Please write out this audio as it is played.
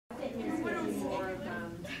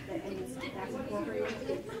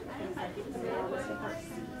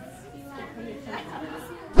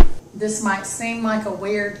This might seem like a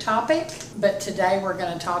weird topic, but today we're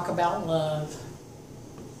going to talk about love.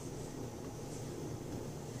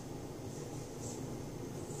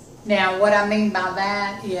 Now, what I mean by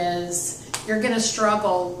that is you're going to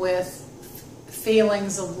struggle with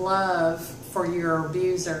feelings of love for your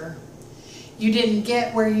abuser. You didn't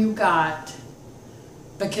get where you got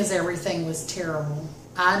because everything was terrible.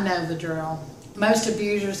 I know the drill. Most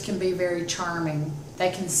abusers can be very charming.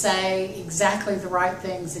 They can say exactly the right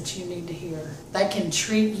things that you need to hear. They can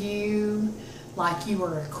treat you like you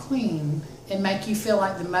are a queen and make you feel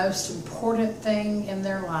like the most important thing in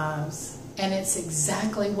their lives. And it's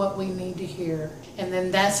exactly what we need to hear. And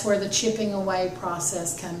then that's where the chipping away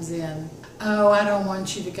process comes in. Oh, I don't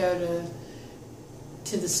want you to go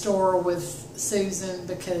to the store with Susan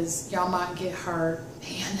because y'all might get hurt.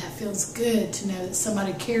 Man, that feels good to know that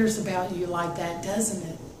somebody cares about you like that, doesn't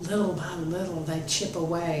it? Little by little, they chip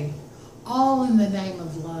away, all in the name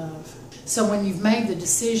of love. So when you've made the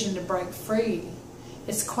decision to break free,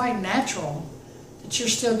 it's quite natural that you're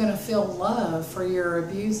still going to feel love for your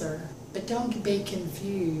abuser. But don't be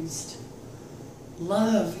confused.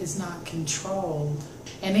 Love is not controlled.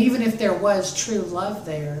 And even if there was true love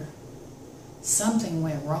there, something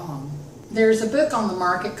went wrong. There's a book on the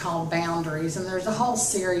market called Boundaries, and there's a whole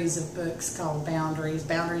series of books called Boundaries.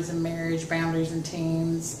 Boundaries in Marriage, Boundaries in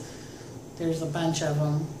Teens. There's a bunch of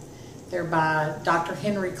them. They're by Dr.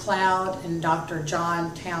 Henry Cloud and Dr.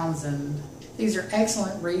 John Townsend. These are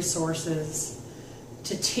excellent resources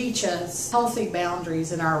to teach us healthy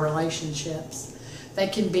boundaries in our relationships. They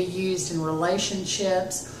can be used in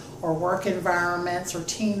relationships or work environments or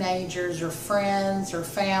teenagers or friends or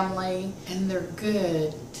family, and they're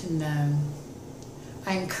good to know.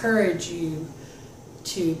 I encourage you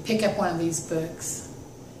to pick up one of these books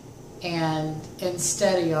and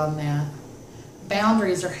study on that.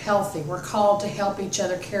 Boundaries are healthy. We're called to help each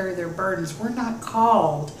other carry their burdens. We're not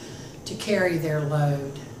called to carry their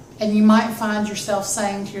load. And you might find yourself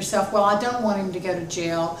saying to yourself, well, I don't want him to go to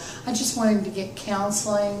jail. I just want him to get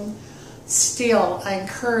counseling. Still, I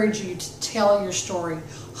encourage you to tell your story.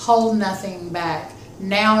 Hold nothing back.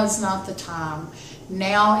 Now is not the time.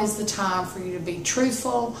 Now is the time for you to be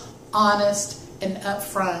truthful, honest, and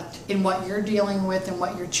upfront in what you're dealing with and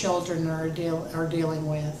what your children are dealing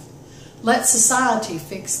with. Let society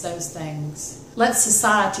fix those things. Let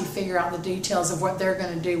society figure out the details of what they're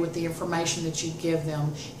going to do with the information that you give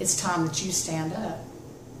them. It's time that you stand up.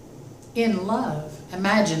 In love.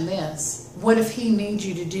 Imagine this. What if he needs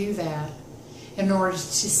you to do that in order to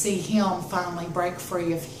see him finally break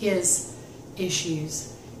free of his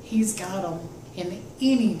issues? He's got them. In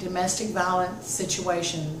any domestic violence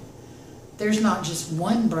situation, there's not just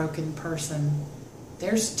one broken person.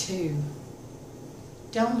 There's two.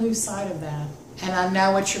 Don't lose sight of that. And I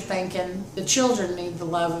know what you're thinking. The children need the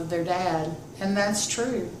love of their dad. And that's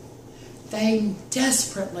true. They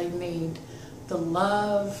desperately need the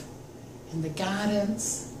love and the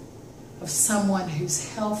guidance of someone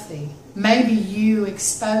who's healthy. Maybe you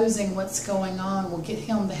exposing what's going on will get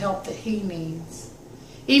him the help that he needs.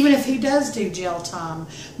 Even if he does do jail time,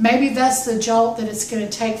 maybe that's the jolt that it's going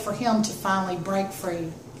to take for him to finally break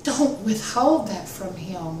free. Don't withhold that from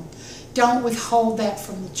him. Don't withhold that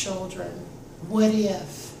from the children. What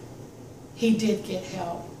if he did get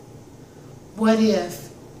help? What if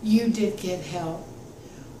you did get help?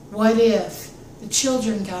 What if the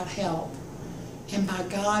children got help? And by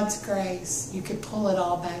God's grace, you could pull it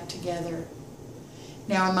all back together.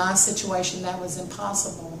 Now, in my situation, that was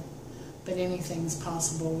impossible. But anything's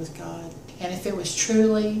possible with God. And if it was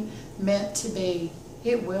truly meant to be,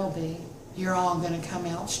 it will be. You're all going to come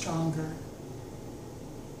out stronger.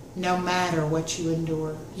 No matter what you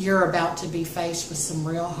endure. You're about to be faced with some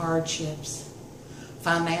real hardships.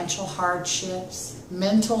 Financial hardships,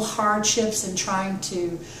 mental hardships in trying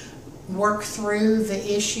to work through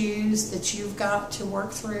the issues that you've got to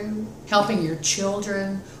work through. Helping your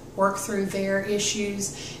children work through their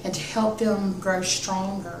issues and to help them grow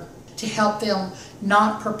stronger. To help them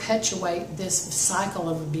not perpetuate this cycle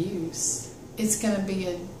of abuse. It's going to be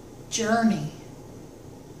a journey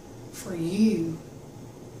for you,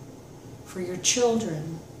 for your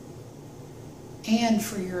children, and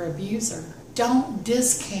for your abuser. Don't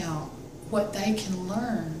discount what they can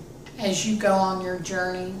learn as you go on your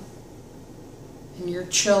journey and your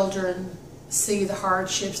children see the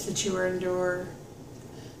hardships that you endure,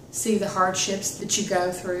 see the hardships that you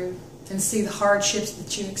go through, and see the hardships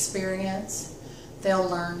that you experience. They'll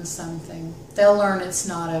learn something. They'll learn it's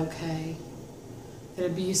not okay. That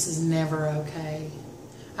abuse is never okay.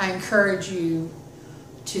 I encourage you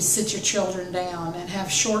to sit your children down and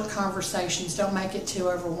have short conversations. Don't make it too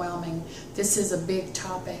overwhelming. This is a big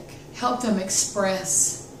topic. Help them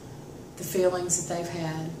express the feelings that they've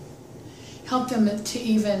had. Help them to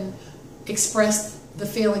even express the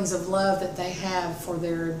feelings of love that they have for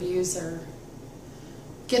their abuser.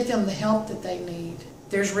 Get them the help that they need.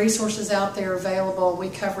 There's resources out there available. We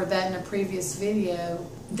covered that in a previous video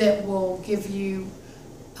that will give you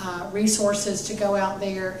resources to go out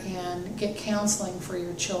there and get counseling for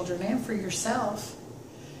your children and for yourself.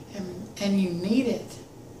 And you need it.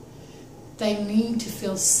 They need to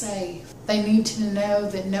feel safe. They need to know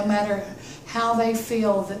that no matter how they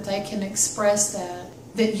feel, that they can express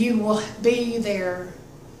that you will be there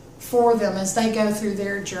for them as they go through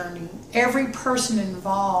their journey. Every person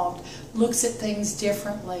involved looks at things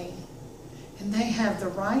differently, and they have the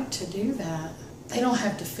right to do that. They don't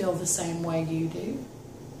have to feel the same way you do.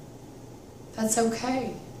 That's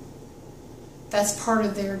okay. That's part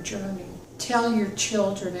of their journey. Tell your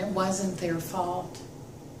children it wasn't their fault,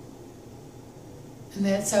 and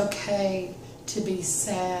that it's okay to be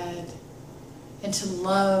sad and to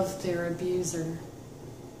love their abuser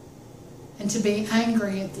and to be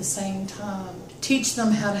angry at the same time. Teach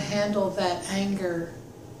them how to handle that anger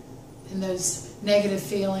and those negative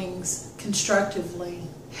feelings constructively.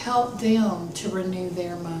 Help them to renew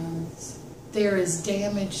their minds. They're as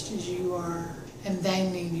damaged as you are, and they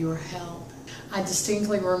need your help. I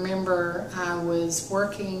distinctly remember I was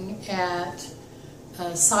working at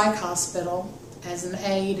a psych hospital as an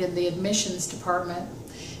aide in the admissions department.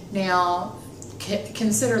 Now,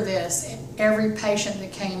 consider this. Every patient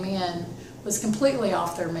that came in was completely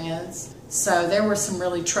off their meds. So there were some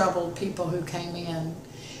really troubled people who came in.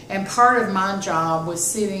 And part of my job was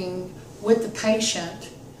sitting with the patient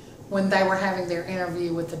when they were having their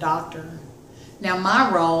interview with the doctor. Now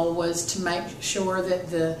my role was to make sure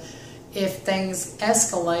that if things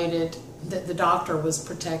escalated, that the doctor was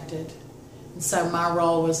protected. And so my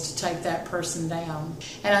role was to take that person down.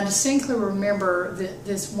 And I distinctly remember that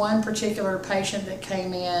this one particular patient that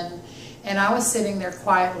came in, and I was sitting there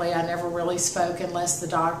quietly. I never really spoke unless the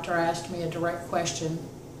doctor asked me a direct question.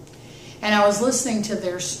 And I was listening to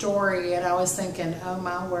their story, and I was thinking, oh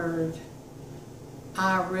my word,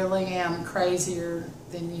 I really am crazier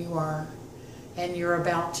than you are. And you're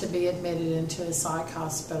about to be admitted into a psych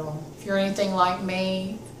hospital. If you're anything like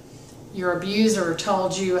me, your abuser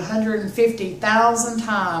told you 150,000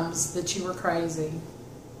 times that you were crazy.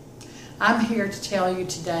 I'm here to tell you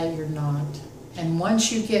today you're not. And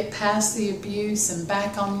once you get past the abuse and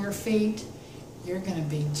back on your feet, you're going to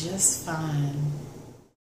be just fine.